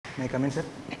May I come in, sir?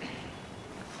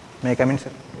 May I come in, sir?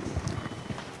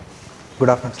 Good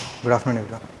afternoon, sir. Good afternoon,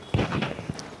 everyone.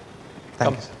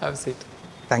 Thank you, sir. Have a seat.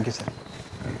 Thank you, sir.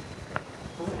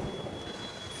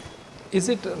 Is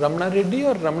it Ramana Reddy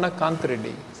or Ramanakanth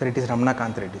Reddy? Sir, it is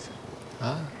Ramanakanth Reddy, sir.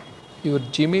 Your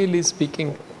Gmail is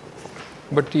speaking,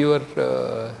 but your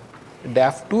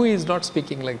DAF2 is not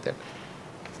speaking like that.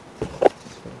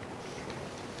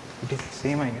 It is the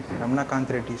same, I guess. Ramanakanth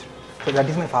Reddy, sir. So that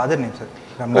is my father's name, sir.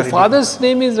 Father's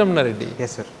name is Ramana Reddy?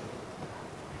 Yes, sir.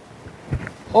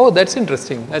 Oh, that's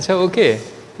interesting. Achha, okay.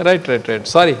 Right.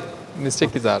 Sorry,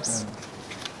 mistake is ours.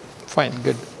 Fine,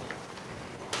 good.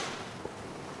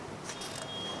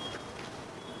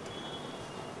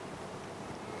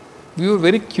 We were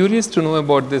very curious to know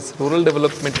about this rural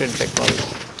development and technology.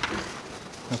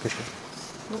 Okay, sir.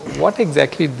 What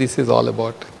exactly this is all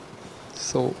about?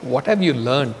 So, what have you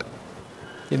learned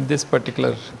in this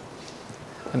particular,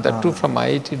 and that too from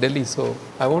IIT Delhi, so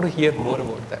I want to hear more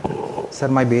about that. Sir,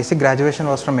 my basic graduation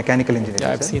was from mechanical engineering.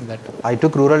 Yeah, I've seen that. I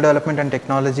took rural development and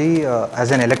technology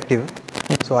as an elective.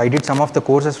 So I did some of the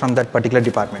courses from that particular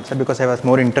department, sir, because I was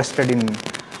more interested in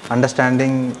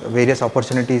understanding various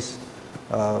opportunities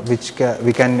which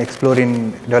we can explore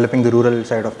in developing the rural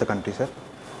side of the country, sir.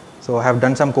 So I have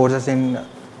done some courses in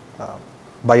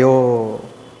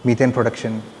biomethane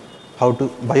production,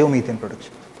 biomethane,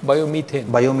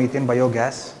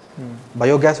 biogas.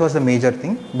 Biogas was the major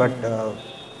thing, but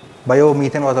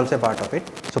biomethane was also a part of it.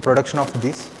 So production of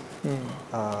this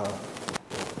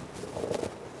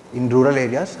in rural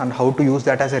areas and how to use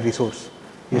that as a resource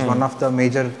is one of the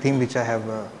major theme which I have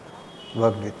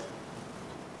worked with.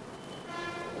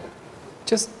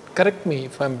 Just correct me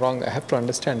if I'm wrong, I have to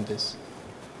understand this.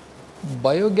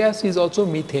 Biogas is also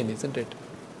methane, isn't it?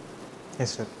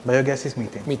 Yes, sir. Biogas is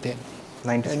methane. Methane.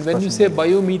 96%. And when you say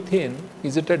biomethane,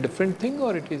 is it a different thing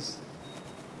or it is?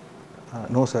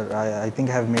 No, sir. I think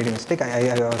I have made a mistake.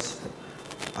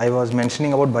 I was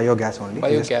mentioning about biogas only.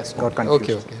 Biogas. Got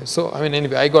confused. Okay. So, I mean,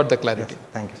 anyway, I got the clarity. Yes,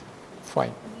 thank you, sir.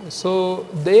 Fine. So,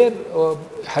 there,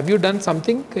 have you done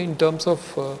something in terms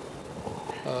of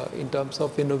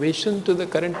innovation to the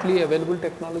currently available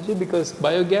technology? Because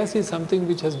biogas is something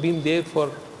which has been there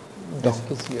for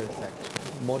donkey's years,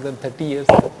 actually. More than 30 years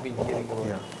I've been hearing about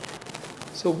it.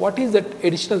 So, what is that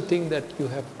additional thing that you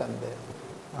have done there?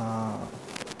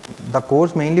 The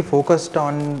course mainly focused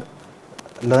on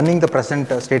learning the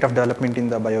present state of development in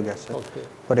the biogas, sir. Okay.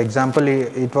 For example,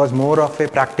 it was more of a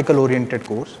practical oriented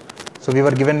course. So we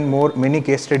were given many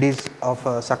case studies of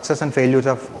success and failures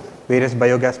of various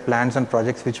biogas plants and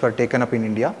projects which were taken up in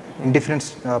India in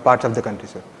different parts of the country,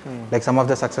 sir. Like some of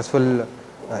the successful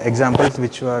examples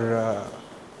which were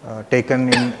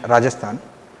taken in Rajasthan,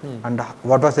 and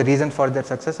what was the reason for their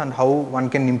success and how one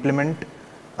can implement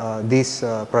these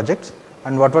projects,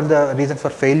 and what were the reasons for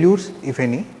failures, if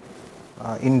any,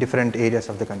 in different areas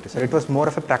of the country. So it was more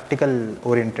of a practical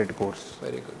oriented course.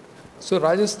 Very good. So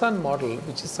Rajasthan model,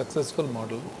 which is successful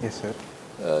model. Yes, sir.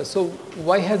 So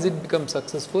why has it become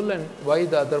successful and why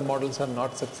the other models are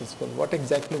not successful? What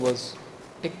exactly was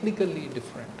technically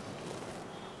different?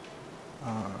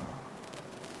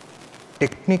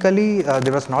 Technically,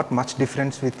 there was not much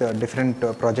difference with different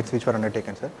projects which were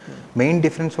undertaken, sir. Main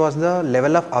difference was the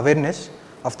level of awareness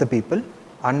of the people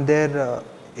and their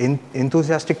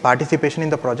enthusiastic participation in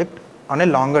the project on a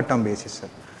longer term basis, sir.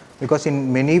 Because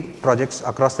in many projects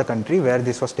across the country where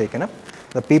this was taken up,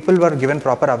 the people were given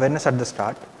proper awareness at the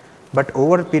start, but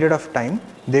over a period of time,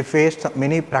 they faced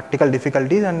many practical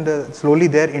difficulties and slowly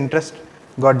their interest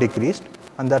got decreased,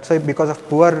 and that's why because of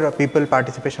poor people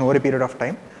participation over a period of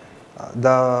time,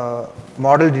 the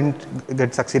model didn't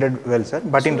get succeeded well, sir.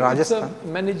 But so in Rajasthan, it's a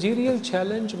managerial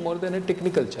challenge more than a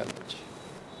technical challenge.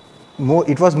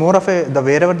 It was more of a,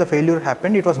 wherever the failure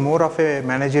happened, it was more of a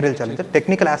managerial challenge. The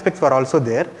technical aspects were also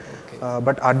there,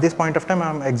 but at this point of time, I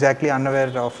am exactly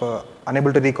unaware of,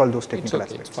 unable to recall those technical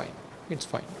aspects. It's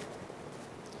fine.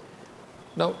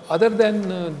 Now, other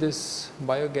than this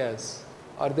biogas,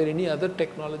 are there any other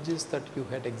technologies that you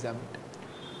had examined?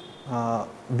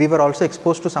 We were also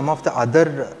exposed to some of the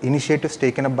other initiatives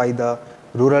taken up by the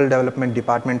Rural Development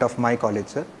Department of my college,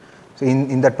 sir. So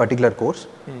in that particular course,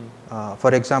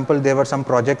 for example, there were some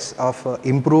projects of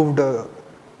improved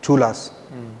chulas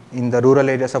in the rural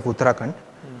areas of Uttarakhand,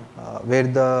 where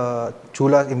the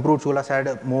improved chulas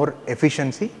had more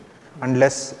efficiency and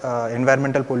less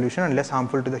environmental pollution and less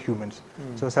harmful to the humans.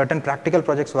 So certain practical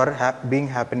projects were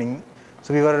happening.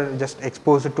 So we were just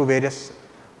exposed to various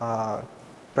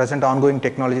present ongoing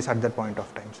technologies at that point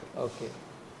of time, sir. Okay.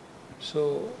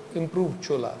 So improved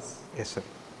cholas. Yes, sir.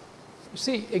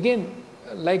 See, again,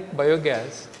 like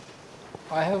biogas,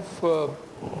 I have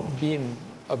been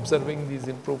observing these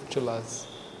improved chulas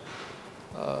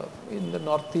in the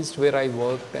northeast where I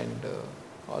worked, and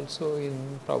also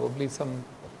in probably some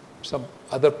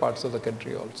other parts of the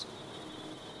country also.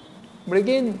 But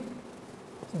again,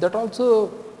 that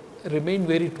also remained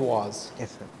where it was.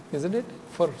 Yes, sir. Isn't it?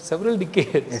 For several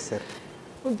decades. Yes, sir.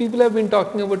 Well, people have been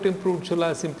talking about improved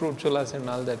chulas and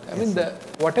all that. I mean,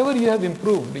 whatever you have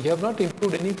improved, you have not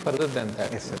improved any further than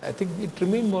that. Yes, sir. I think it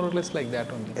remained more or less like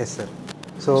that only. Yes, sir.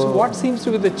 So what seems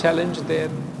to be the challenge there?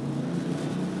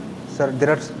 Sir,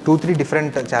 there are 2-3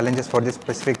 different challenges for this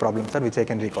specific problem, sir, which I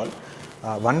can recall.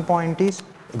 One point is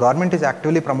government is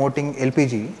actively promoting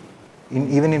LPG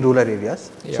even in rural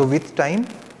areas. Yeah. So with time,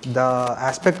 the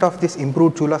aspect of this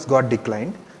improved chulas got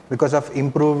declined because of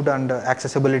improved and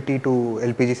accessibility to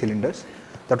LPG cylinders.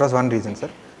 That was one reason, sir.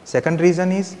 Second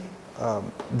reason is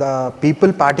the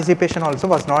people participation also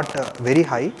was not very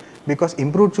high, because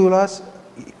improved chulas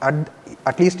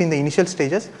at least in the initial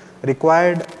stages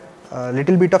required a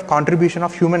little bit of contribution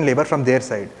of human labor from their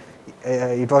side.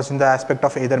 It was in the aspect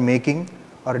of either making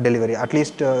or delivery. At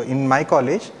least in my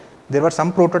college, there were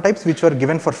some prototypes which were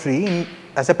given for free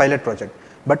as a pilot project.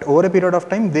 But over a period of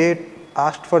time, they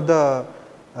asked for the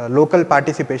local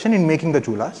participation in making the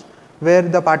chulas, where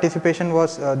the participation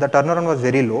was, the turnaround was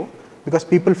very low, because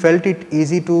people felt it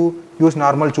easy to use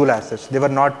normal chula as such. They were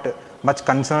not much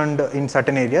concerned in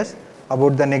certain areas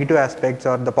about the negative aspects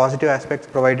or the positive aspects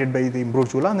provided by the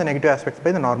improved chula and the negative aspects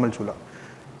by the normal chula.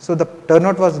 So the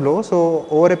turnout was low. So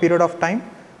over a period of time,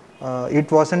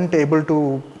 it wasn't able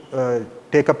to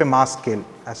take up a mass scale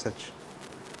as such.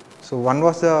 So one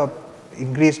was the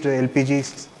increased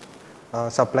LPG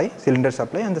supply, cylinder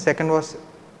supply, and the second was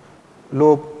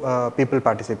low people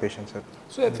participation, sir.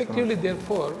 So effectively,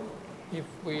 therefore, if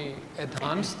we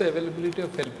enhance the availability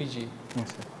of LPG, yes,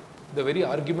 sir, the very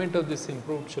argument of this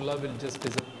improved chula will just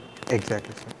disappear.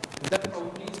 Exactly, sir. That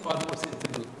probably is far more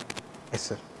sensible. Yes,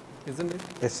 sir. Isn't it?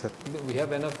 Yes, sir. We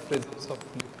have enough reserves of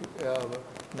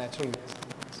natural gas.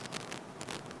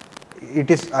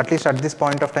 It is, at least at this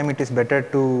point of time, it is better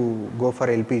to go for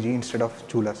LPG instead of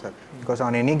chula, sir. Because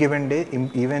on any given day,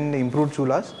 even the improved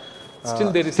chulas,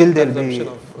 still there is still some there will consumption be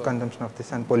of consumption of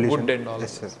this and pollution. wood and all.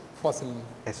 Yes, sir. Fossil.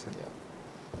 Yes, sir.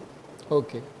 Yeah.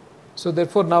 Okay. So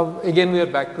therefore, now again we are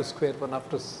back to square one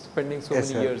after spending so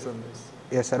Yes, many sir. years on this.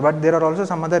 Yes, sir. But there are also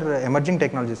some other emerging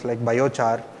technologies like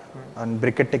biochar and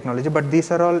briquette technology. But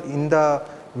these are all in the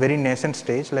very nascent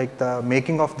stage. Like the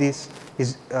making of these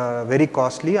is very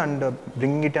costly, and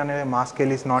bringing it on a mass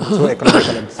scale is not so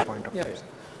economical at this point of time.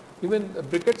 Even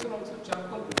briquettes are also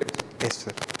charcoal briquettes. Yes,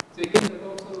 sir. So again, that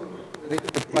also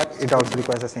requires It also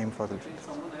requires the same fossil fuel.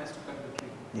 someone has to cut the tree.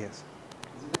 Yes.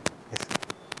 Yes, sir.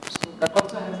 So that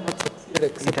also has not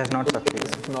succeeded. It has not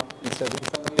succeeded. If not, in some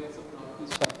areas of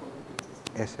northeast charcoal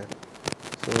briquettes. Yes, sir.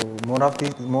 So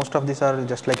most of these are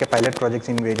just like a pilot projects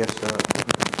in various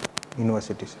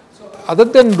universities. So other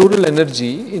than rural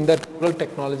energy, in that rural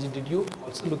technology, did you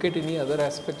also look at any other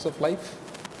aspects of life?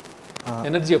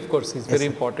 Energy, of course, is very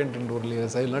important in rural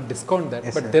areas. I will not discount that,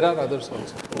 Yes, but sir. there are others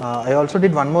also. I also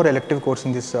did one more elective course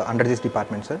in this under this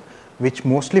department, sir, which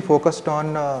mostly focused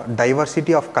on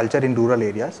diversity of culture in rural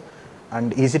areas.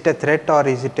 And is it a threat or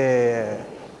is it a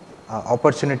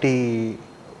opportunity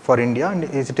for India, and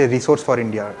is it a resource for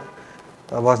India?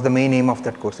 Was the main aim of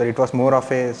that course, sir. It was more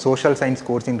of a social science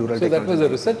course in rural So technology. that was a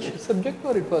research subject,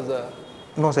 or it was a?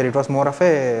 No, sir. It was more of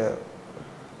a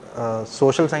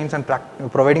social science and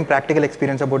providing practical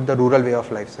experience about the rural way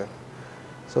of life, sir.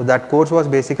 So that course was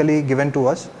basically given to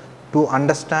us to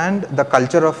understand the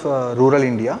culture of rural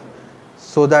India,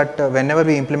 so that whenever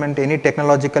we implement any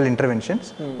technological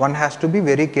interventions, one has to be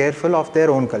very careful of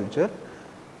their own culture.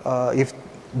 If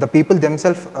the people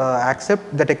themselves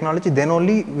accept the technology, then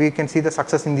only we can see the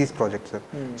success in these projects, sir.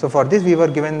 So for this, we were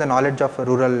given the knowledge of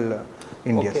rural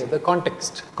India. Okay, sir. the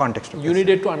context. Context. You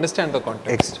needed to understand the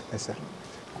context. Yes, sir.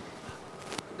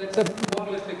 That's a more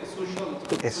or less like a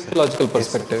Yes, sir. sociological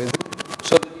perspective, isn't it?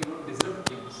 So that you don't disrupt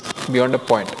things beyond a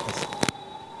point.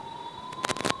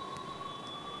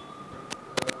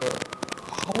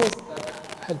 How was that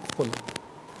helpful?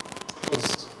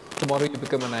 Suppose tomorrow you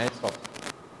become an IAS officer.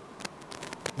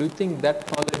 Do you think that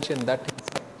knowledge and that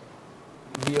insight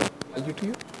will be of value to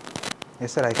you?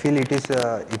 Yes, sir. I feel it is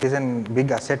a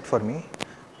big asset for me,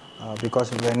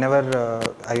 because whenever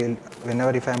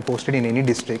if I am posted in any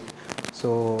district,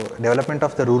 so development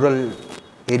of the rural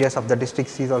areas of the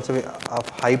districts is also of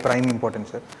high prime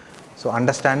importance, sir. So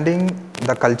understanding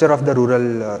the culture of the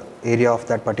rural area of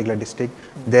that particular district,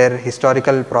 their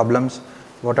historical problems,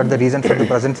 what are the reasons for the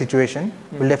present situation,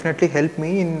 will definitely help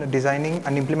me in designing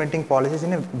and implementing policies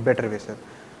in a better way, sir.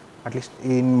 at least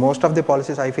in most of the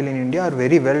policies I feel in India are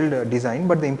very well designed,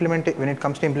 but the when it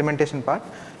comes to implementation part,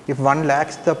 if one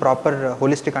lacks the proper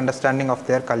holistic understanding of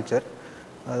their culture,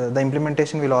 the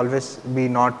implementation will always be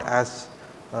not as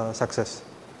success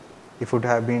if it would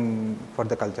have been for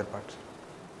the culture parts.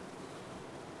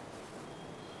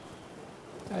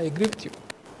 I agree with you.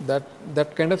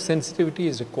 That kind of sensitivity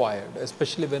is required,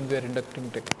 especially when we are inducting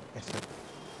technology. Yes, sir.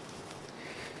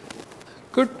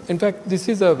 Good. In fact, this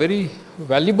is a very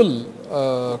valuable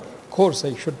course,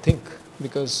 I should think,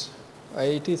 because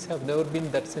IITs have never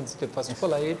been that sensitive. First of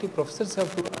all, IIT professors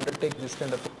have to undertake this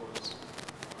kind of a course.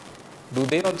 Do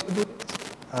they also do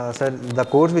this? Sir, the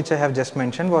course which I have just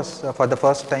mentioned was for the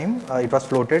first time, it was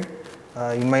floated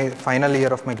in my final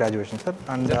year of my graduation, sir.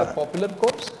 And, is that a popular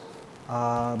course?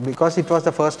 Because it was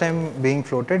the first time being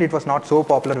floated, it was not so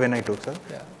popular when I took, sir.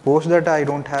 Yeah. Post that, I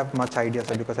don't have much idea,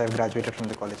 sir, because I have graduated from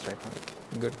the college right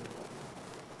now. Good.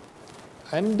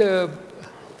 And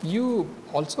you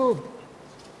also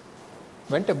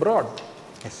went abroad.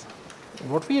 Yes.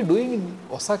 What were you doing in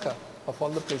Osaka, of all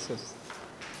the places?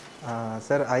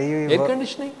 Sir, Air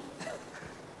conditioning?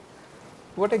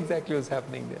 What exactly was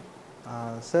happening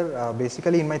there? Sir,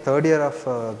 basically in my third year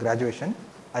of graduation,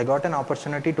 I got an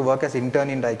opportunity to work as intern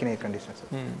in Daikin Air Conditioners.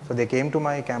 So they came to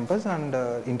my campus and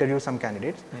interviewed some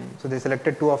candidates. So they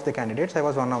selected 2 of the candidates. I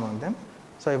was one among them.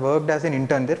 So I worked as an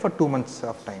intern there for 2 months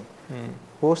of time.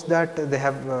 Post that,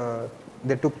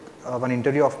 they took one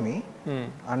interview of me,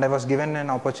 and I was given an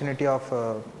opportunity of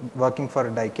working for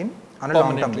Daikin on a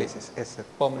long-term basis. Yes, sir.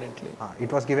 Permanently.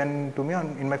 It was given to me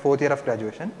in my 4th year of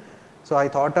graduation. So I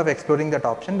thought of exploring that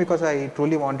option because I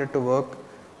truly wanted to work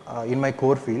in my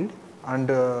core field and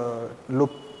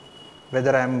look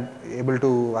whether I am able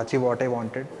to achieve what I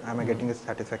wanted, am I getting a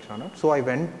satisfaction or not. So I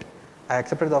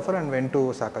accepted the offer and went to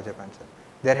Osaka, Japan, sir.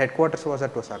 Their headquarters was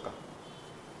at Osaka.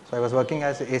 So I was working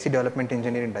as AC development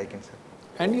engineer in Daikin, sir.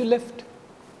 And you left?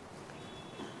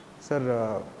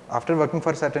 Sir, after working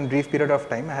for a certain brief period of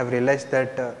time, I have realized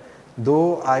that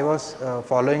though I was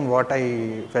following what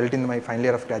I felt in my final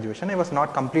year of graduation, I was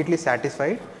not completely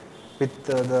satisfied with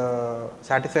the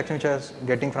satisfaction which I was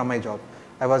getting from my job.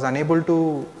 I was unable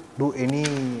to do any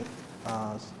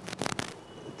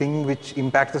thing which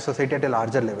impacts the society at a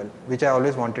larger level, which I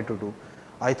always wanted to do.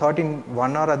 I thought in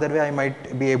one or other way I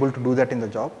might be able to do that in the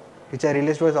job, which I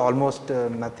realized was almost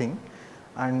nothing.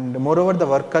 And moreover, the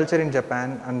work culture in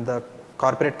Japan and the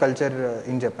corporate culture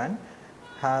in Japan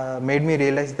made me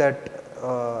realize that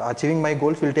achieving my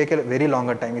goals will take a very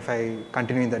longer time if I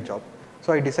continue in that job.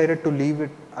 So I decided to leave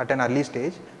it at an early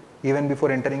stage, even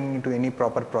before entering into any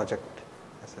proper project.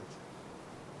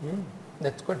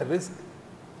 That's quite a risk.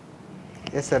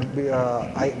 Yes, sir.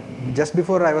 Just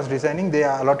before I was resigning, they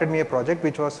allotted me a project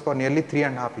which was for nearly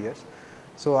 3.5 years.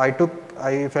 So I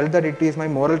felt that it is my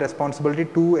moral responsibility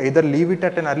to either leave it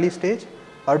at an early stage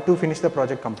or to finish the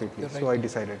project completely. Right. So I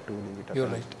decided to leave it at You're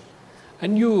right.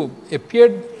 And you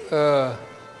appeared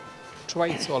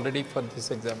twice already for this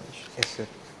examination. Yes, sir.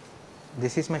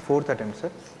 This is my 4th attempt,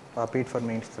 sir. Appeared for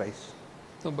mains thrice.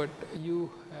 No, but you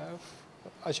have,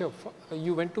 Ashok,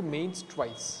 you went to mains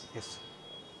twice. Yes.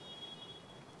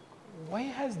 Why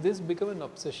has this become an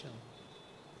obsession?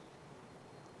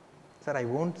 Sir, I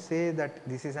won't say that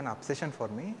this is an obsession for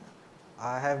me.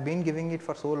 I have been giving it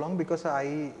for so long because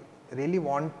I really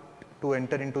want to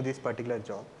enter into this particular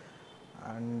job,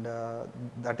 and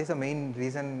that is the main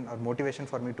reason or motivation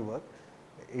for me to work.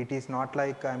 It is not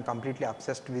like I am completely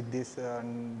obsessed with this,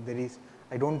 and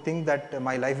I don't think that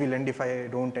my life will end if I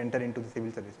don't enter into the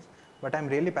civil services. But I am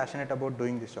really passionate about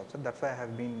doing this job, so that's why I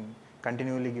have been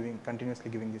continuously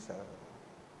giving this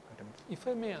attempt. If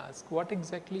I may ask, what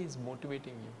exactly is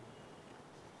motivating you?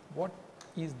 What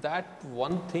is that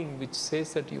one thing which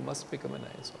says that you must become an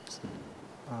IAS officer?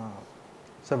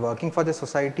 So working for the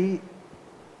society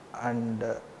and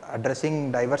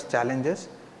addressing diverse challenges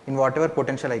in whatever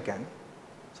potential I can.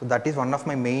 So that is one of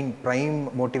my main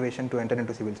prime motivation to enter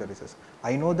into civil services.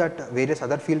 I know that various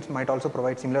other fields might also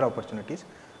provide similar opportunities,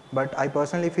 but I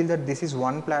personally feel that this is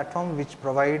one platform which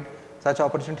provide such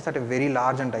opportunities at a very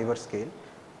large and diverse scale,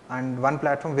 and one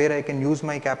platform where I can use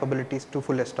my capabilities to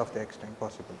fullest of the extent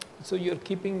possible. So you are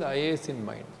keeping the IAS in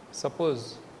mind.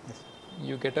 Suppose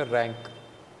you get a rank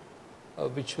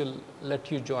which will let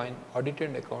you join Audit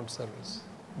and Account Service.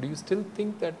 Do you still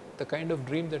think that the kind of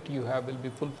dream that you have will be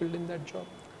fulfilled in that job?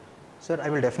 Sir, I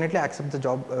will definitely accept the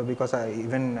job because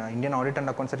even Indian Audit and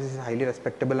Account Service is highly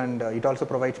respectable, and it also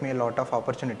provides me a lot of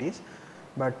opportunities.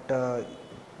 But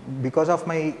because of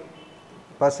my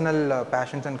personal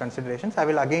passions and considerations, I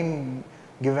will again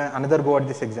give another go at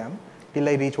this exam till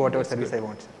I reach whatever service I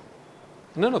want, sir.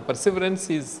 No, perseverance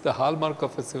is the hallmark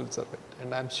of a civil servant,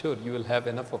 and I'm sure you will have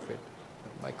enough of it.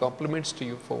 My compliments to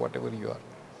you for whatever you are.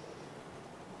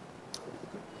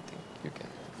 I think you can.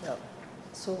 Yeah.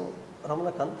 So,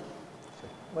 Ramanakanth,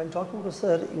 while talking to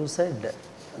sir, you said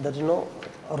that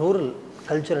rural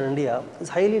culture in India is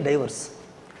highly diverse,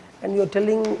 and you are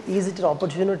telling, is it an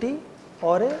opportunity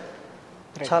or a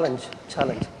challenge?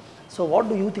 Challenge. So, what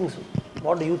do you think?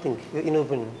 What do you think, in your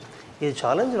opinion, is it a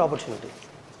challenge or opportunity?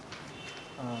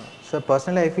 So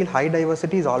personally, I feel high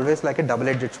diversity is always like a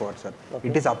double-edged sword, sir. Okay.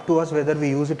 It is up to us whether we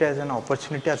use it as an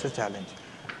opportunity, as a challenge.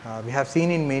 We have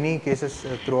seen in many cases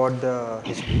throughout the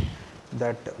history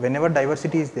that whenever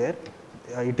diversity is there,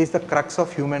 it is the crux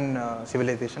of human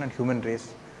civilization and human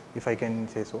race, if I can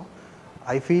say so.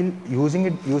 I feel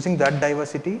using that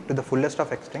diversity to the fullest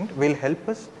of extent will help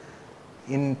us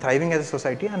in thriving as a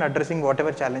society and addressing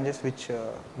whatever challenges which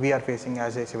we are facing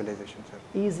as a civilization, sir.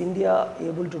 Is India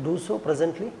able to do so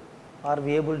presently? Are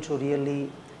we able to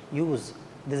really use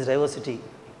this diversity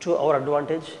to our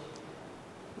advantage?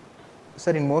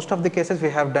 Sir, in most of the cases we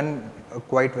have done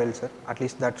quite well, sir. At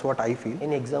least that's what I feel.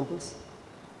 Any examples?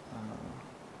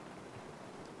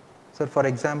 Sir, for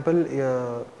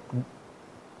example,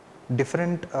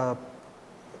 different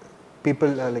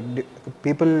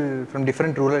people from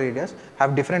different rural areas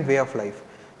have different way of life.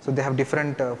 So they have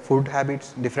different food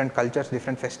habits, different cultures,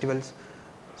 different festivals.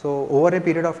 So over a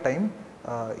period of time,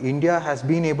 India has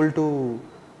been able to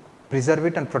preserve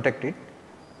it and protect it.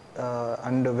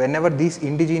 And whenever these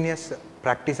indigenous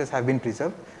practices have been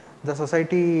preserved, the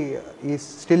society is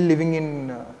still living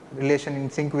in relation, in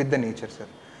sync with the nature, sir.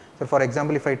 So for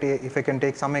example, if I can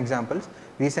take some examples,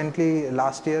 recently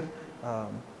last year,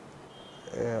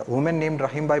 a woman named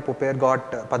Rahimbai Popper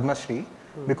got Padma Shri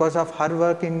because of her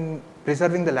work in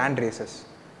preserving the land races,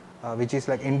 which is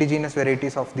like indigenous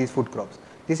varieties of these food crops.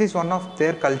 This is one of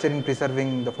their culture in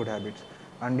preserving the food habits,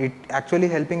 and it actually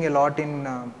helping a lot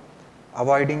in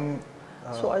avoiding.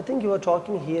 So I think you are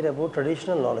talking here about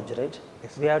traditional knowledge, right?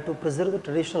 Yes, we have to preserve the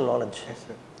traditional knowledge. Yes,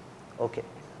 sir. Okay.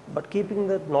 But keeping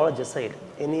that knowledge aside,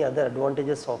 any other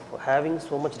advantages of having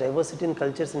so much diversity in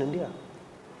cultures in India?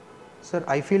 Sir,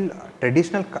 I feel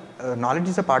traditional knowledge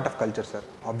is a part of culture, sir.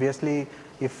 Obviously,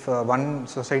 if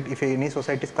if any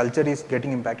society's culture is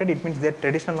getting impacted, it means their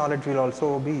traditional knowledge will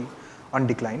also be on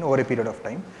decline over a period of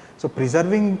time. So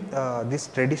preserving this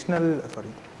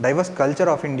diverse culture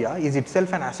of India is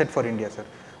itself an asset for India, sir.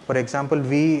 For example,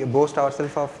 we boast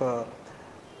ourselves of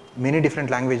many different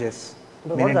languages.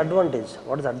 But what is the advantage?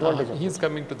 What is the advantage? He is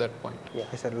coming to that point. Yeah.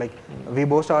 Yes, sir. Like we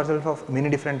boast ourselves of many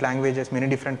different languages, many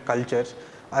different cultures.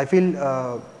 I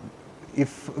feel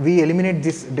if we eliminate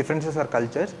these differences or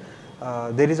cultures,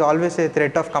 there is always a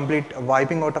threat of complete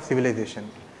wiping out of civilization.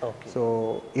 Okay.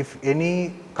 So if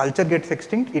any culture gets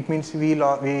extinct, it means we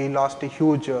lost a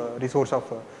huge resource of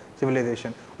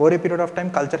civilization. Over a period of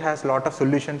time, culture has a lot of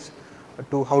solutions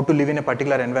to how to live in a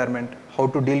particular environment, how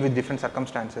to deal with different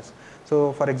circumstances.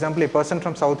 So for example, a person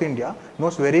from South India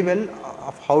knows very well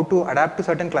of how to adapt to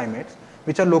certain climates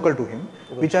which are local to him,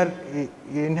 which are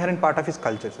inherent part of his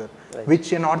culture, sir, right,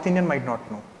 which a North Indian might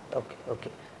not know. Okay,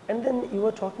 okay. And then you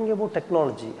were talking about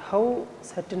technology, how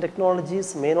certain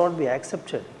technologies may not be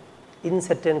accepted in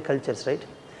certain cultures, right?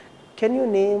 Can you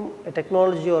name a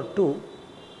technology or two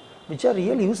which are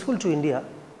really useful to India,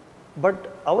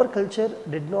 but our culture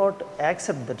did not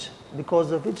accept that, because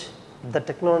of which the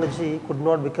technology could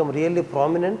not become really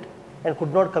prominent and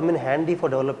could not come in handy for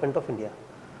development of India?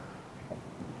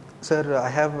 Sir, I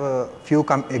have a few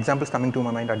examples coming to my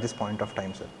mind at this point of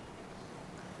time, sir.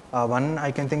 One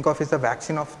I can think of is the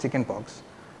vaccine of chickenpox.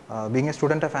 Being a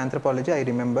student of anthropology, I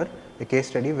remember a case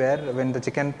study where when the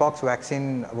chickenpox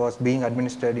vaccine was being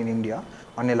administered in India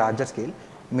on a larger scale,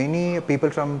 many people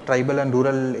from tribal and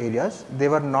rural areas, they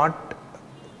were not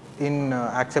in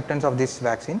acceptance of this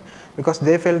vaccine because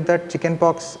they felt that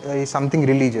chickenpox is something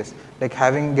religious, like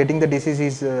getting the disease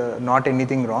is not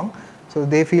anything wrong. So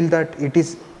they feel that it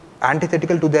is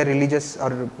antithetical to their religious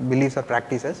or beliefs or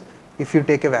practices if you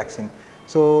take a vaccine.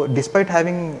 So despite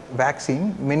having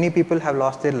vaccine, many people have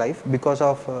lost their life because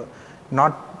of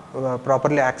not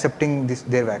properly accepting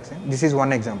their vaccine. This is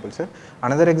one example, sir.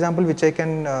 Another example which I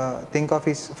can think of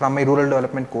is from my rural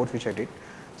development course which I did.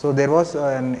 So there was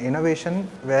an innovation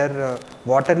where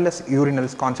waterless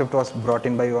urinals concept was brought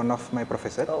in by one of my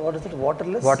professor. What is it?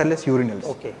 Waterless? Waterless urinals.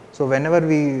 Okay. So whenever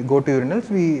we go to urinals,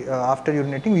 we after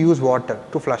urinating we use water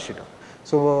to flush it out.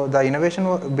 So the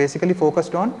innovation basically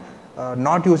focused on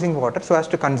not using water so as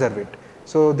to conserve it.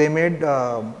 So they made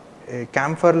a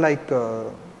camphor-like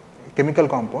chemical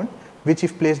compound which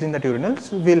if placed in the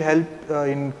urinals will help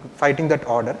in fighting that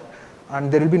odor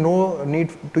and there will be no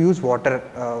need to use water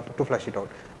to flush it out.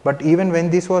 But even when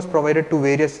this was provided to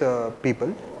various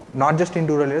people, not just in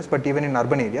rural areas but even in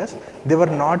urban areas, they were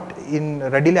not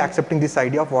readily accepting this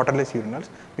idea of waterless urinals,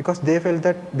 because they felt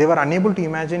that they were unable to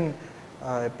imagine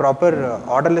proper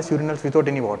orderless urinals without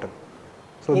any water.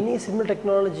 So any similar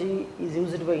technology is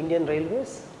used by Indian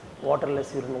Railways,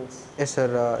 waterless urinals? Yes sir,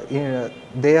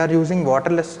 they are using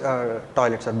waterless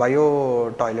toilets or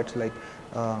bio toilets, like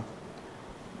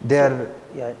they are,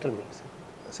 yeah, tell me.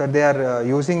 Sir, they are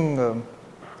using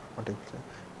what is it,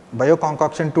 bio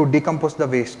concoction to decompose the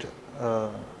waste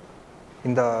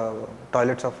in the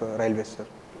toilets of railways, sir.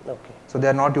 Okay. So they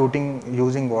are not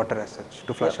using water as such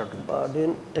to flush out.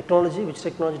 Technology, which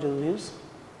technology do you use?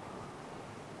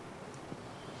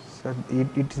 Sir,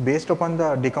 it is based upon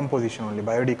the decomposition only,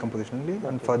 biodecomposition only,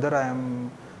 and further I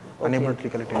am unable to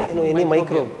recollect anything. You know,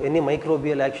 any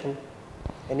microbial action,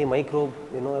 any microbe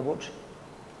you know about?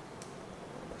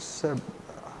 Sir,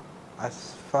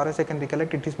 as far as I can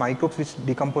recollect, it is microbes which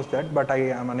decompose that, but I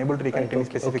am unable to recollect any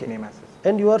specific name as such.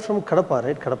 And you are from Kadapa,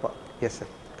 right? Kadapa. Yes sir,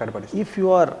 Kadapa district. If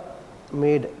you are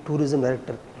made tourism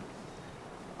director,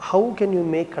 how can you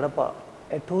make Kadapa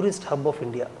a tourist hub of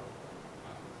India?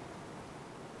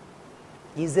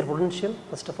 Is there potential,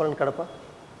 first of all, in Kadapa?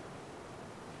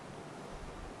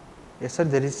 Yes sir,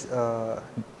 there is a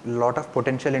lot of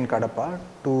potential in Kadapa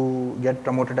to get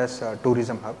promoted as a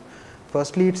tourism hub.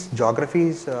 Firstly, its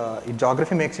geography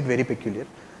makes it very peculiar.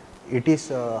 It is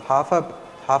half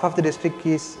of the district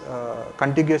is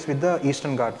contiguous with the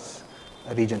Eastern Ghats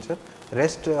region, sir.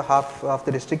 Rest half of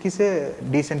the district is a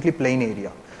decently plain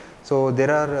area. So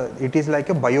it is like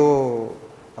a bio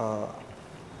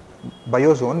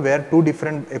zone where two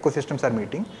different ecosystems are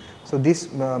meeting. So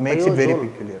this makes it very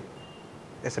peculiar.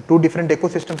 Yes, sir, two different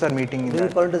ecosystems are meeting. Do you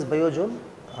call it as biozone?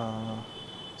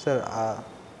 Sir,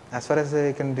 as far as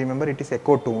I can remember, it is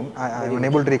ecotone. I am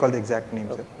unable to recall the exact name,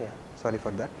 sir. Yeah. Sorry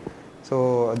for that.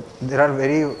 So there are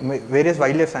various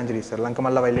wildlife sanctuaries, sir.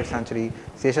 Lankamalla Wildlife Sanctuary,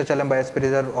 Seshachalam Biosphere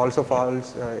Reserve also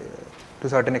falls to a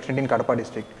certain extent in Kadapa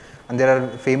district, and there are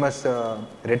famous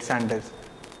red sandals.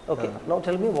 Okay. Now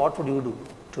tell me, what would you do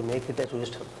to make it a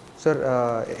tourist hub?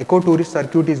 Sir, eco-tourist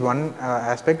circuit is one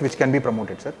aspect which can be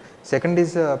promoted, sir. Second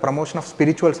is promotion of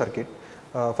spiritual circuit.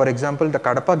 For example, the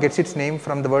Kadapa gets its name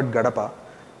from the word Gadapa,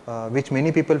 which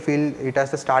many people feel it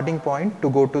as the starting point to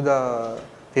go to the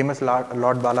famous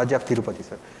Lord Balaji of Tirupati,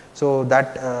 sir. So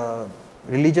that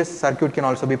religious circuit can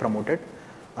also be promoted,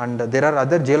 and there are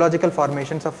other geological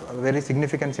formations of very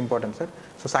significant importance, sir.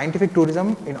 So scientific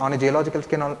tourism on a geological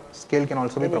scale can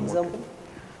also be promoted. Example?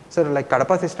 Sir, like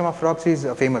Kadapa system of rocks is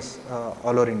famous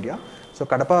all over India. So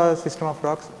Kadapa system of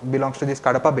rocks belongs to this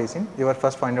Kadapa basin. You were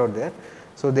first find out there.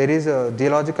 So there is a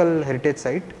geological heritage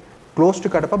site close to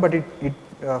Kadapa, but it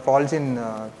falls in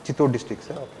Chittor district,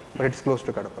 sir. Okay. But it is close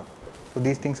to Kadapa. So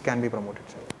these things can be promoted,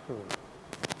 sir.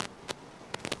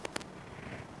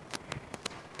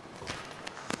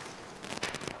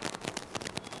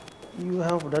 You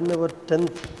have done your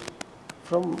 10th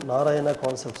from Narayana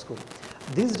Concept School.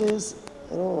 These days,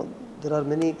 you know,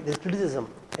 there's criticism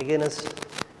against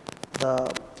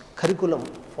the curriculum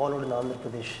followed in Andhra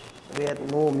Pradesh, where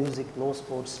no music, no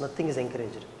sports, nothing is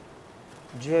encouraged.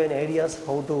 Do you have any ideas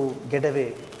how to get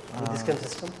away with this kind of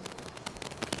system?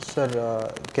 Sir,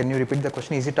 can you repeat the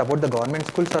question? Is it about the government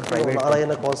schools or private? No,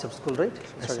 Narayana Concept School, right?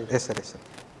 Yes, sir. Yes, sir.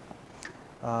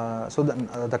 So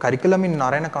the curriculum in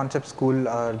Narayana Concept School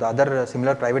or the other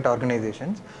similar private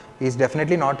organizations is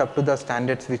definitely not up to the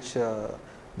standards which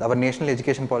our national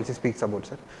education policy speaks about,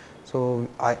 sir. So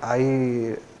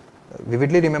I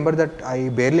vividly remember that I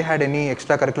barely had any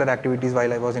extracurricular activities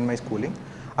while I was in my schooling.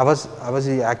 I was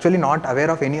actually not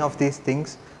aware of any of these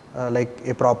things, like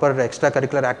a proper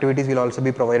extracurricular activities will also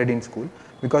be provided in school,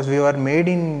 because we were made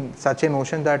in such a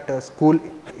notion that school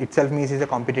itself means is a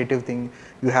competitive thing.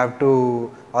 You have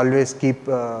to always keep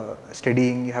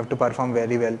studying, you have to perform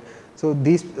very well. So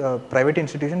these private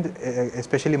institutions,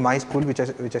 especially my school which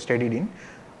I studied in,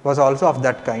 was also of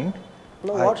that kind.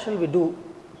 Now what shall we do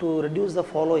to reduce the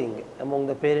following among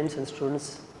the parents and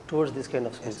students towards this kind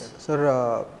of schools? Yes,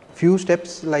 sir, few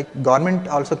steps, like government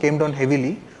also came down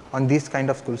heavily on these kind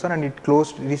of schools, sir, and it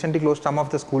recently closed some of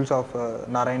the schools of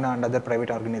Narayana and other private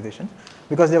organizations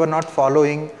because they were not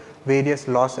following various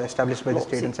laws established by the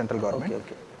state and central government.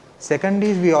 Okay. Second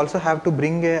is we also have to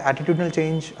bring a attitudinal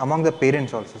change among the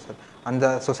parents also, sir, and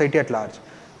the society at large,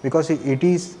 because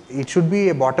it should be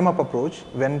a bottom-up approach.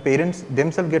 When parents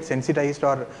themselves get sensitized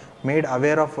or made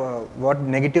aware of what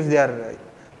negatives their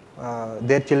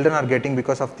children are getting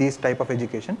because of this type of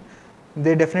education,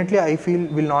 they definitely, I feel,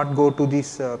 will not go to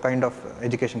these kind of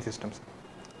education systems.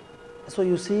 So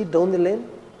you see down the lane,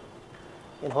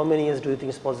 in how many years do you think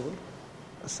is possible?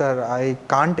 Sir, I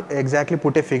can't exactly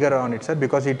put a figure on it, sir,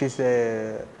 because it is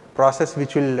a process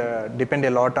which will depend a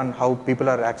lot on how people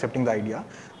are accepting the idea.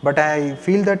 But I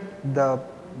feel that the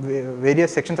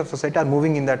various sections of society are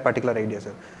moving in that particular idea,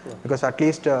 sir. Yeah. Because at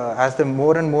least as the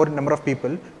more and more number of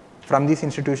people from these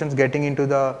institutions getting into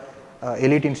the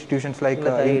elite institutions like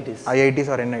IITs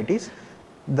or NITs,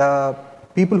 the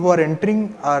people who are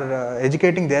entering are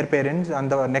educating their parents and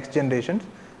the next generations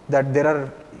that there are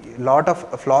a lot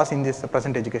of flaws in this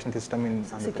present education system in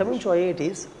Andhra Pradesh. See, coming to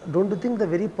IITs, don't you think the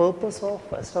very purpose of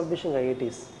establishing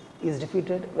IITs is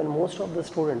defeated when most of the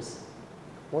students,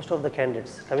 most of the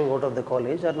candidates coming out of the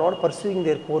college are not pursuing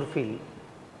their core field?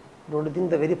 Don't you think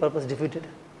the very purpose defeated?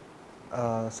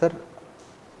 Sir,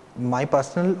 my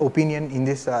personal opinion in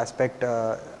this aspect,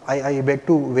 I beg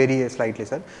to vary slightly,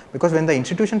 sir, because when the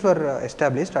institutions were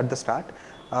established at the start,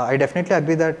 I definitely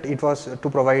agree that it was to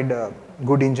provide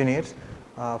good engineers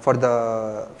for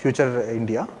the future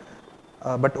India.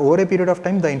 But over a period of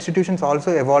time, the institutions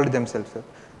also evolved themselves, sir.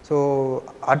 So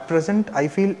at present, I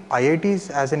feel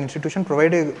IITs as an institution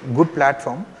provide a good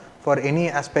platform for any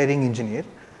aspiring engineer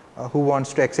who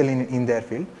wants to excel in their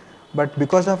field. But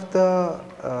because of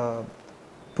the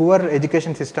poor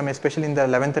education system, especially in the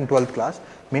 11th and 12th class,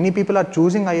 many people are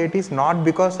choosing IITs not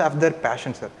because of their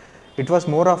passion, sir. It was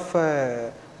more of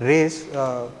a race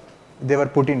they were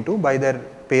put into by their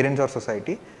parents or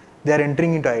society. They are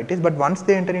entering into IITs, but once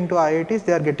they enter into IITs,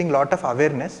 they are getting a lot of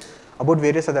awareness about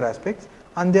various other aspects,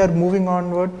 and they are moving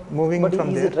onward, moving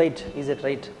from there. But is it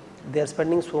right? They are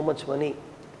spending so much money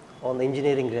on the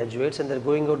engineering graduates and they are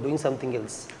going out doing something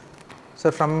else. So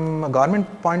from a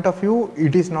government point of view,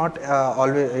 it is not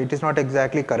it is not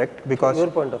exactly correct, because from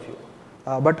your point of view.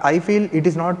 But I feel it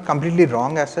is not completely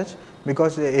wrong as such,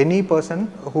 because any person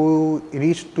who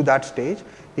reached to that stage,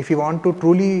 if he want to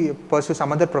truly pursue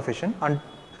some other profession and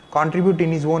contribute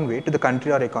in his own way to the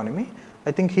country or economy,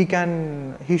 I think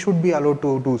he should be allowed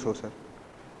to do so, sir.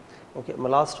 Okay, my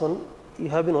last one. You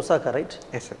have been Osaka, right?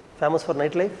 Yes, sir. Famous for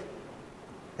nightlife?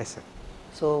 Yes, sir.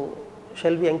 So,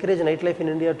 shall we encourage nightlife in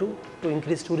India too, to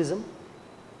increase tourism?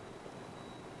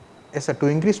 Yes, sir. To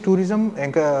increase tourism,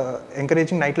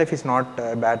 encouraging nightlife is not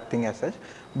a bad thing as such.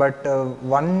 But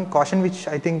one caution which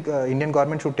I think Indian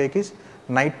government should take is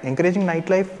encouraging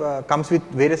nightlife comes with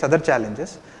various other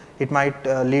challenges. It might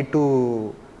lead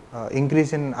to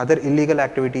increase in other illegal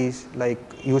activities like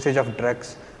usage of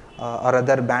drugs or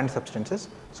other banned substances.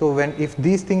 So if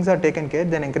these things are taken care,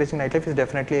 then encouraging nightlife is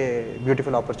definitely a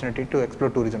beautiful opportunity to explore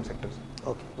tourism sectors.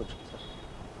 Okay, good.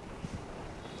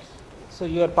 So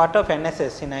you are part of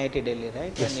NSS in IIT Delhi,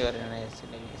 right? Yes. When you are in IIT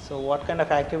Delhi. So what kind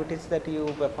of activities that you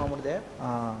performed there?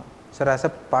 Sir, as a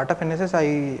part of NSS,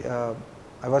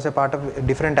 I was a part of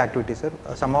different activities, sir.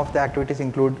 Some of the activities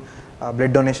include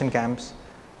blood donation camps,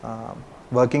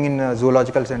 working in a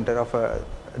zoological center of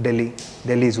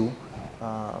Delhi Zoo,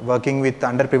 working with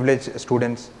underprivileged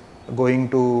students, going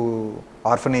to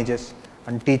orphanages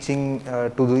and teaching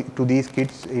to these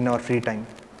kids in our free time.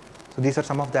 So these are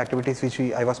some of the activities which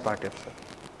I was part of, sir.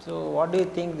 So what do you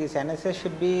think, this NSS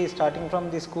should be starting from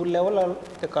the school level or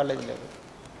the college level?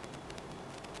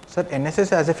 Sir,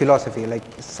 NSS as a philosophy, like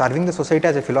serving the society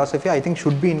as a philosophy, I think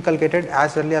should be inculcated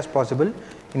as early as possible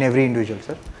in every individual,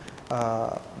 sir.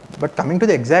 But coming to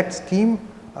the exact scheme,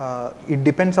 it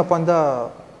depends upon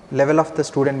the level of the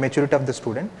student, maturity of the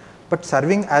student. But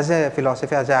serving as a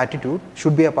philosophy, as an attitude,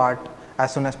 should be a part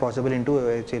as soon as possible into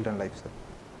a children's life, sir.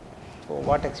 So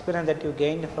what experience that you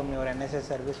gained from your NSS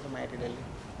service from IIT Delhi?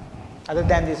 Other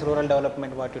than this rural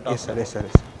development, what you talked about? Yes, sir.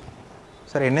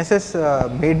 Sir,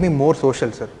 NSS made me more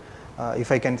social, sir,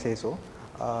 if I can say so.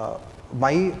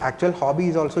 My actual hobby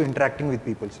is also interacting with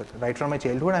people, sir. Right from my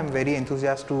childhood, I am very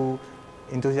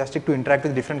enthusiastic to interact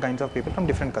with different kinds of people from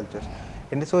different cultures.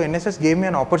 And so NSS gave me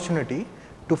an opportunity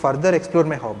to further explore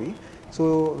my hobby.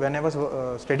 So when I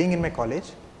was studying in my college,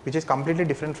 which is completely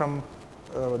different from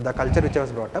the culture which I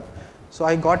was brought up, so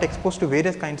I got exposed to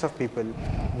various kinds of people,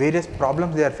 various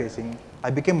problems they are facing. I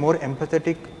became more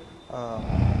empathetic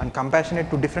and compassionate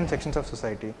to different sections of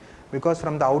society, because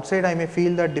from the outside I may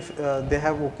feel that they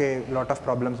have a lot of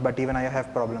problems, but even I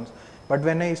have problems. But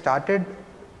when I started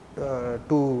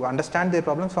to understand their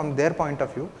problems from their point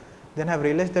of view, then I have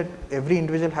realized that every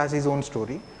individual has his own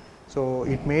story. So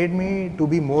it made me to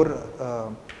be more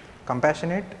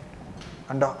compassionate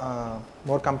and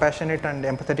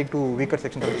empathetic to weaker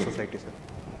sections of the society, sir.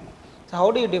 So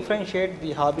how do you differentiate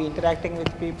the hobby interacting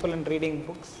with people and reading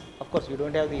books? Of course, you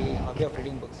don't have the hobby of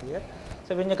reading books here.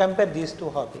 So when you compare these two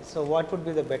hobbies, so what would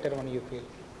be the better one you feel?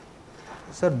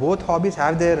 Sir, both hobbies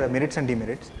have their merits and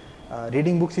demerits.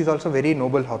 reading books is also very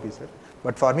noble hobby, sir.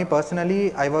 But for me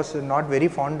personally, I was not very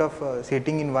fond of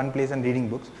sitting in one place and reading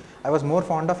books. I was more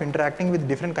fond of interacting with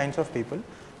different kinds of people,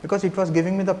 because it was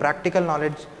giving me the practical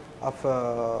knowledge of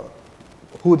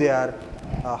who they are,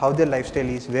 how their lifestyle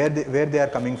is, where they are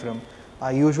coming from.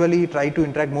 I usually try to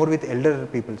interact more with elder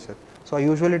people, sir. So I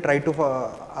usually try to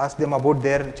ask them about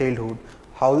their childhood,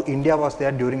 how India was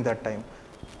there during that time,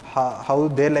 how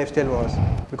their lifestyle was,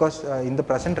 because in the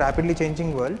present rapidly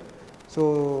changing world,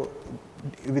 so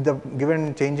with the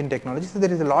given change in technology, so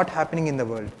there is a lot happening in the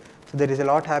world. So there is a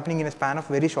lot happening in a span of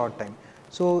very short time.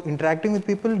 So interacting with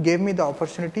people gave me the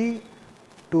opportunity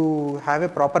to have a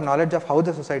proper knowledge of how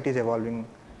the society is evolving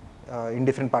in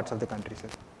different parts of the country, sir.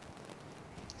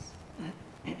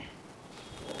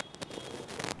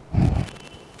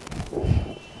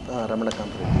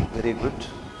 Ramanakanth Reddy, very good.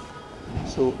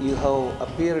 So you have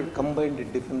appeared combined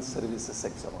defense services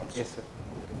exam also. Yes, sir.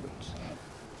 Very good.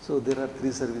 So there are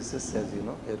 3 services, as you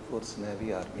know: Air Force,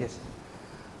 Navy, Army. Yes,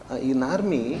 sir. In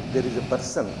Army, there is a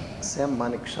person, Sam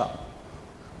Manik Shah.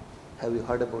 Have you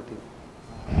heard about him?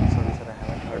 Sorry, sir, I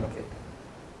haven't heard of it.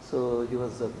 So he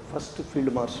was the first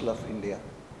Field Marshal of India.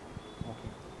 Okay.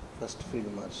 First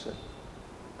Field Marshal.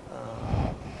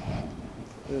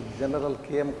 General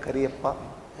KN Kumar.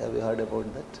 Have you heard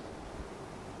about that?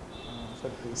 Sir,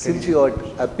 Since you had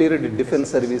appeared in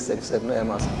defense service exam, I am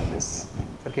asking this.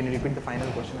 sir, can you repeat the final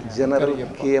question? General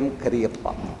KN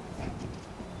Kumar.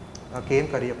 KM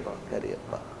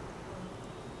Kariyappa.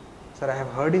 Sir, I have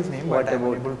heard his name, What but I am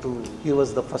about- unable to. He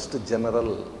was the first general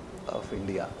of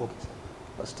India. Okay, sir.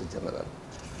 First general.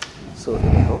 So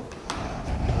anyhow,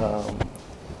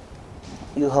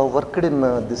 you have worked in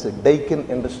this Daikin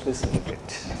Industries Limited.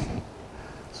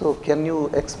 So can you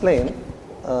explain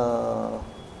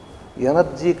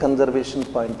energy conservation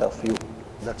point of view,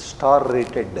 that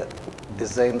star-rated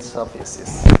designs of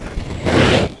ACs?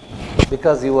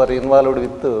 Because you are involved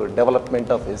with the development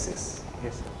of ACs.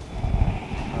 Yes, sir.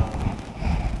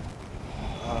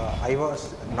 I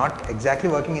was not exactly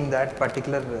working in that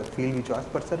particular field which was,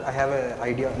 but sir, I have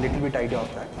a little bit idea of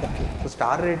that. Okay. So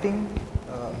star rating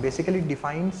basically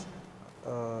defines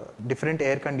different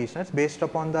air conditioners based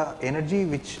upon the energy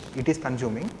which it is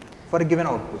consuming for a given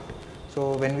output.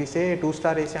 So when we say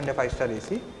 2-star AC and a 5-star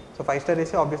AC, so 5-star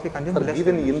AC obviously consumes For less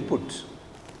given energy. input,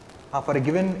 For a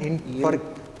given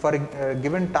for a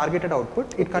given targeted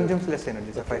output, it consumes less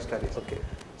energy. So 5-star AC. okay.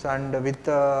 So and with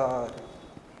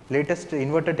latest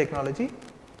inverter technology,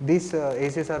 these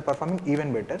ACs are performing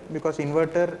even better, because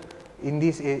inverter in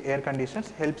these air conditioners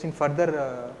helps in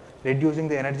further reducing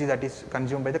the energy that is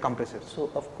consumed by the compressors. So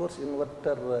of course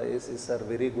inverter ACs are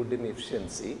very good in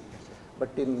efficiency, but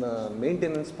in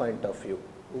maintenance point of view,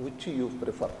 which you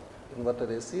prefer, inverter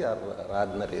AC or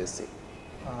Radner AC?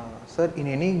 Sir, in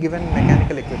any given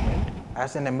mechanical equipment,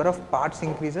 as the number of parts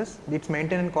increases, its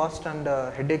maintenance cost and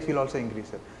headaches will also increase,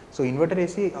 sir. So inverter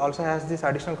AC also has this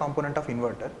additional component of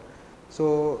inverter.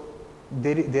 So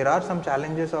there are some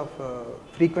challenges of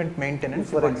frequent maintenance.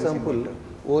 For example,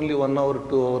 only 1 hour,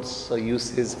 2 hours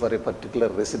usage for a particular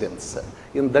residence.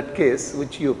 In that case,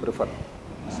 which you prefer?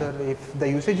 Sir, if the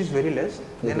usage is very less,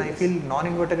 then I feel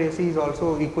non-inverter AC is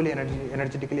also equally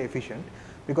energetically efficient,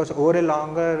 because over a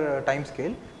longer time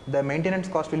scale, the maintenance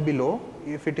cost will be low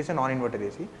if it is a non-inverter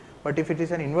AC. But if it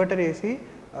is an inverter AC,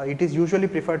 it is usually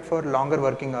preferred for longer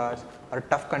working hours or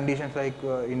tough conditions, like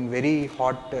in very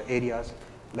hot areas,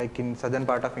 like in southern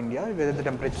part of India, where the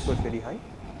temperature goes very high,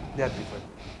 they are preferred.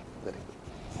 Very good.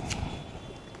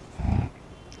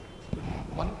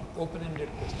 One open-ended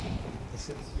question,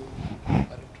 since you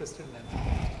are interested in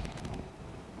anthropology.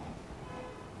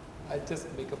 I'll just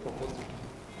make a proposal to you.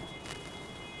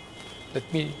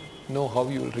 Let me know how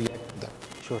you will react to that.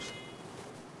 Sure, sir.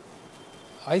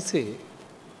 I say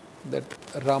that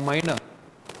Ramayana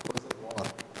was a war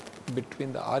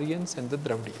between the Aryans and the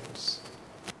Dravidians.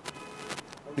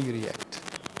 How do you react?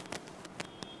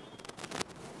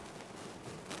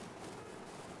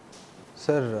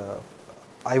 Sir,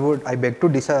 I beg to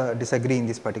disagree in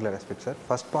this particular aspect, sir.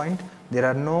 First point, there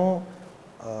are no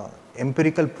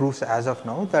empirical proofs as of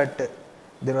now that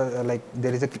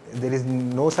there is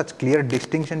no such clear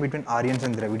distinction between Aryans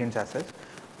and Dravidians as such.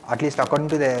 At least according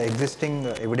to the existing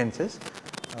evidences,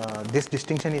 this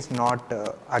distinction is not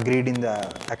agreed in the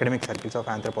academic circles of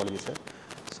anthropology, sir.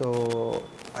 So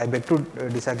I beg to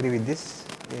disagree with this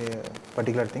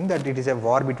particular thing, that it is a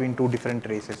war between two different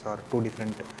races or two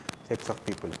different sets of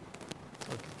people.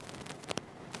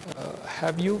 Okay.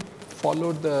 Have you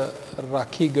followed the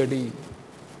Rakhi Gadi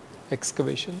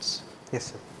excavations? Yes,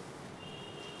 sir.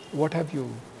 What have you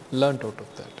learnt out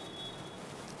of that?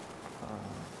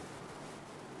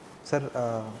 Sir,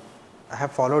 I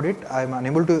have followed it. I am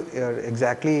unable to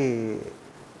exactly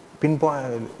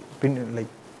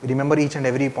remember each and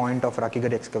every point of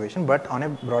Rakhigarhi excavation, but on a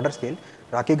broader scale,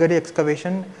 Rakhigarhi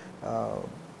excavation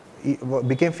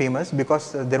became famous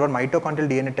because there were mitochondrial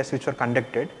DNA tests which were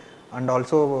conducted, and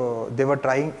also they were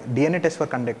trying DNA tests were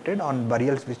conducted on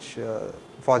burials which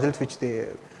fossils which they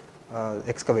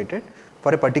excavated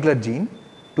for a particular gene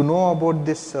to know about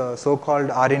this so-called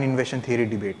Aryan invasion theory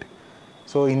debate.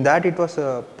 So in that it was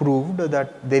proved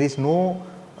that there is no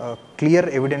clear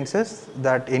evidences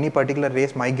that any particular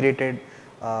race migrated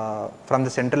from the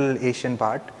Central Asian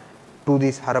part to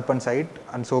this Harappan site,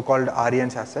 and so-called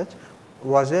Aryans as such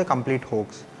was a complete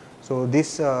hoax. So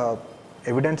these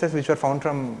evidences which were found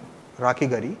from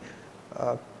Rakhigarhi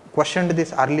questioned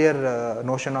this earlier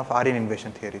notion of Aryan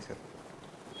invasion theory, sir,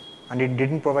 and it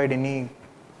didn't provide any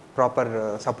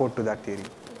proper support to that theory.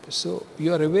 So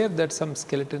you are aware that some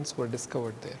skeletons were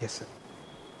discovered there? Yes, sir.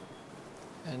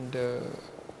 And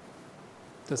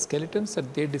the skeletons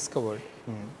that they discovered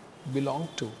belong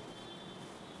to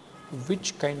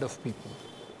which kind of people?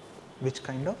 Which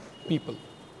kind of people?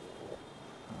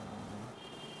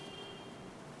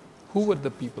 Who were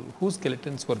the people? Whose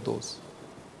skeletons were those?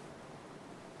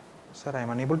 Sir, I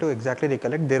am unable to exactly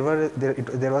recollect. There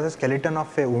was a skeleton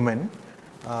of a woman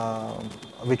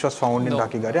which was found in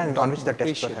Rakhigarhi, and on which the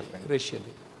tests were happened.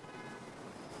 Racially.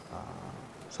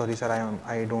 Sorry, sir,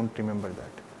 I don't remember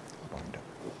that point.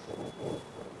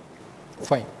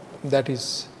 Fine, that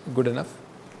is good enough.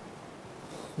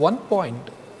 One point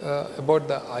about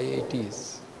the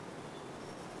IITs.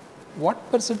 What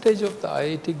percentage of the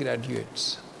IIT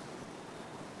graduates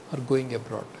are going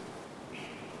abroad?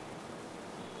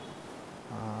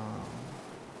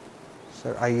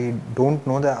 Sir, I don't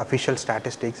know the official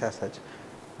statistics as such,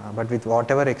 but with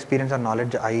whatever experience or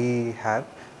knowledge I have,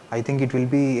 I think it will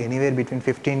be anywhere between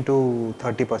 15 to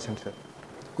 30%, sir.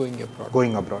 Going abroad.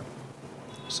 Going abroad.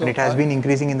 So and it has been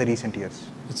increasing in the recent years.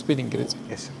 It's been increasing.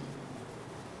 Yes, sir.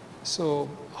 So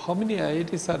how many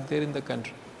IITs are there in the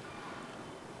country?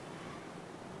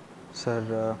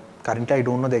 Sir, currently I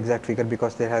don't know the exact figure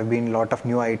because there have been a lot of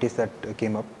new IITs that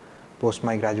came up post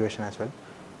my graduation as well.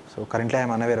 So currently I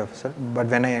am unaware of, sir. But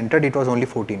when I entered, it was only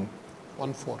 14.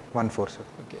 1-4. 1-4, sir.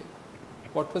 Okay.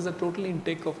 What was the total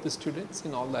intake of the students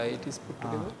in all the IITs put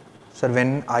together? Sir,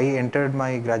 when I entered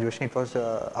my graduation, it was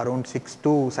around 6,000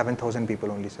 to 7,000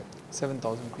 people only, sir.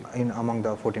 7,000 people. In among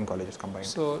the 14 colleges combined.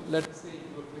 So let's say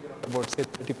you will figure out about say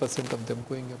 30% of them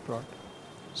going abroad.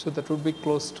 So that would be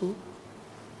close to?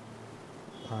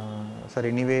 Sir,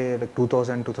 anyway, like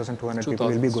 2,000, 2,200 people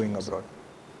will be going abroad.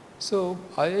 So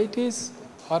IITs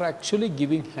are actually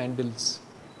giving handles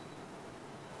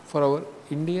for our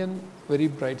Indian very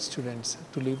bright students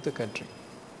to leave the country,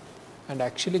 and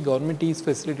actually government is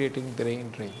facilitating the brain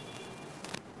drain.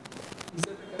 Is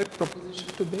that a correct proposition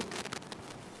to make?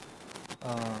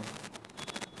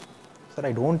 Sir,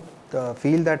 I don't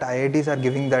feel that IITs are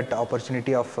giving that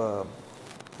opportunity of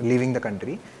leaving the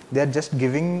country. They are just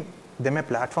giving them a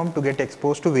platform to get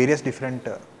exposed to various different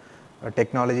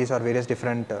technologies or various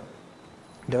different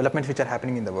developments which are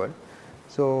happening in the world.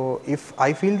 So if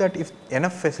I feel that if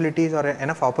enough facilities or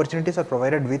enough opportunities are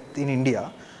provided within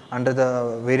India under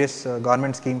the various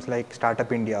government schemes like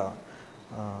Startup India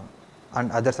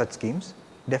and other such schemes,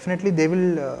 definitely they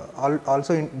will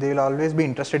they will always be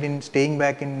interested in staying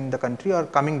back in the country or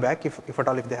coming back if at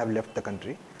all if they have left the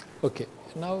country. Okay.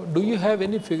 Now, do you have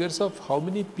any figures of how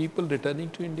many people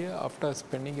returning to India after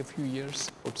spending a few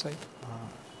years outside?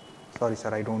 Sorry,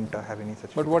 sir, I don't have any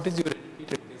such. But what is your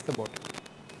repeated guess about it?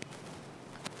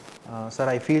 Sir,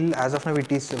 I feel as of now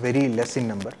it is very less in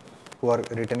number who are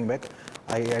returning back.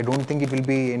 I don't think it will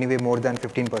be anyway more than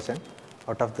 15%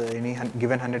 out of the any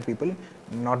given 100 people.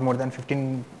 Not more than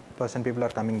 15% people are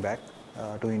coming back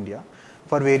to India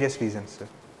for various reasons, sir.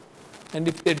 And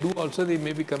if they do also, they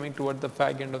may be coming toward the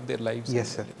fag end of their lives. Yes,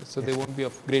 sir. So yes. they won't be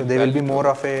of great value. So they will be more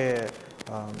of a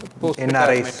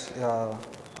NRIs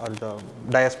or the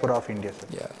diaspora of India, sir.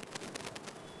 Yeah.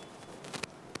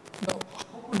 Now, how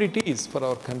good it is for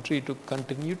our country to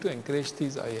continue to encourage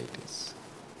these IITs?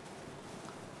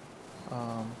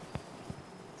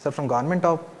 So from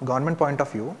government point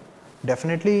of view,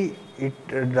 definitely it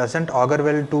doesn't augur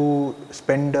well to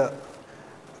spend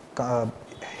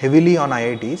heavily on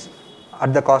IITs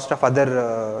at the cost of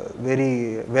other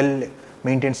very well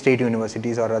maintained state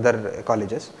universities or other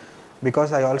colleges,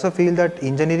 because I also feel that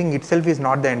engineering itself is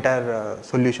not the entire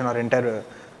solution or entire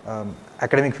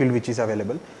academic field which is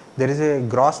available. There is a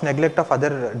gross neglect of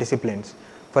other disciplines.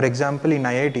 For example, in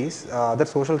IITs, other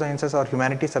social sciences or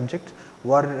humanities subjects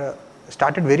were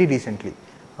started very recently.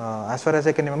 As far as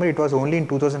I can remember, it was only in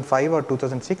 2005 or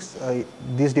 2006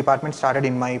 these departments started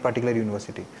in my particular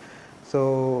university.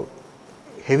 So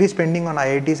heavy spending on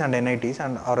IITs and NITs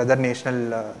and or other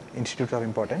national institutes of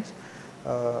importance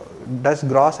does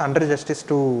gross under justice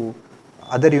to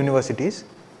other universities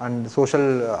and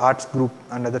social arts group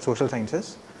and other social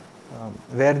sciences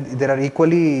where there are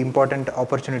equally important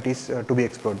opportunities to be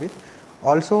explored with.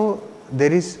 Also,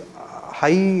 there is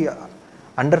high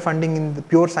underfunding in the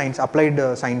pure science, applied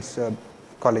science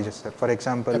colleges, sir. For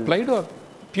example, applied or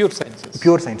pure sciences?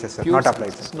 Pure sciences, sir, pure not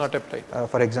sciences, applied. Sir. Not applied.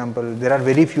 For example, there are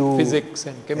very few physics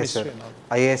and chemistry yes, and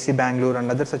all. IISc Bangalore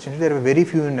and other such institutes, there are very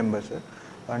few in numbers, sir,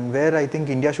 and where I think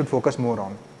India should focus more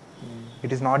on.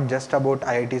 It is not just about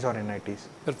IITs or NITs.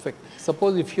 Perfect.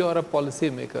 Suppose if you are a policy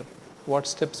maker, what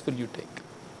steps will you take?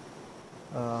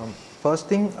 First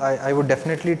thing, I would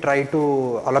definitely try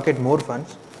to allocate more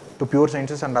funds to pure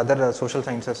sciences and other social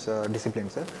sciences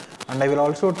disciplines, sir. And I will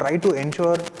also try to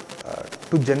ensure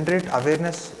to generate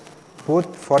awareness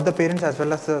both for the parents as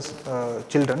well as the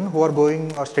children who are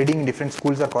going or studying in different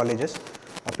schools or colleges,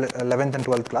 11th and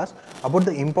 12th class, about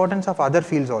the importance of other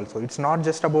fields also. It's not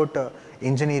just about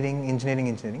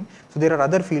engineering. So there are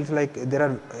other fields, like there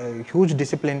are huge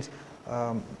disciplines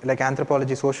like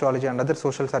anthropology, sociology and other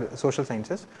social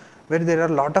sciences, where there are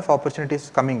a lot of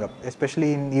opportunities coming up,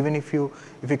 especially in, even if you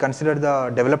consider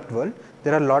the developed world,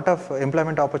 there are a lot of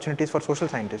employment opportunities for social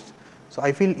scientists. So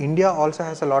I feel India also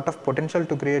has a lot of potential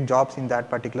to create jobs in that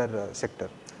particular sector.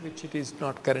 Which it is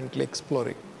not currently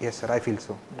exploring. Yes, sir, I feel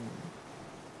so.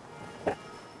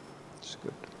 It's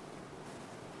good.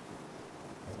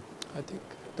 I think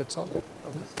that's all.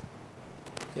 Okay.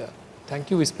 Yeah. Thank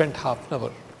you. We spent half an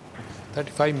hour,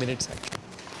 35 minutes actually.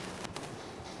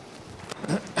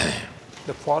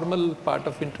 The formal part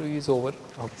of interview is over.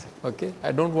 Okay, sir. Okay.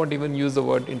 I don't want to even use the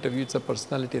word interview. It's a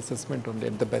personality assessment only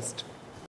at the best.